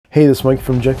Hey, this is Mike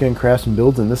from Junk Crafts and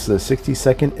Builds, and this is a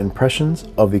 60-second impressions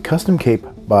of the custom cape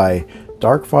by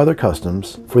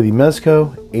DarkFatherCustoms for the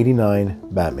Mezco 89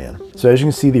 Batman. So as you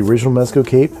can see, the original Mezco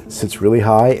cape sits really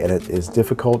high and it is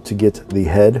difficult to get the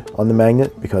head on the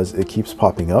magnet because it keeps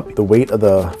popping up. The weight of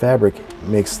the fabric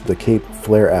makes the cape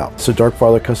flare out. So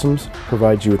DarkFatherCustoms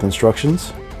provides you with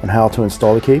instructions on how to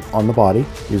install the cape on the body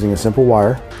using a simple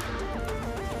wire.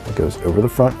 It goes over the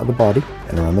front of the body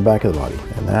and around the back of the body,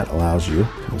 and that allows you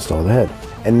to install the head.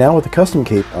 And now with the custom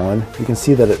cape on, you can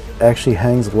see that it actually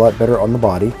hangs a lot better on the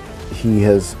body. He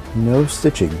has no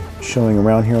stitching showing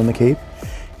around here on the cape.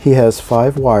 He has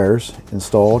 5 wires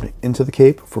installed into the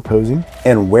cape for posing,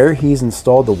 and where he's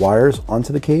installed the wires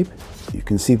onto the cape, you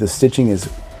can see the stitching is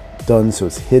done so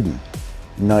it's hidden,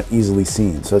 not easily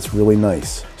seen, so that's really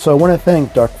nice. So I want to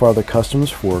thank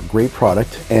DarkFatherCustoms for a great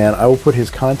product, and I will put his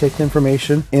contact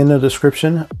information in the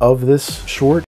description of this short.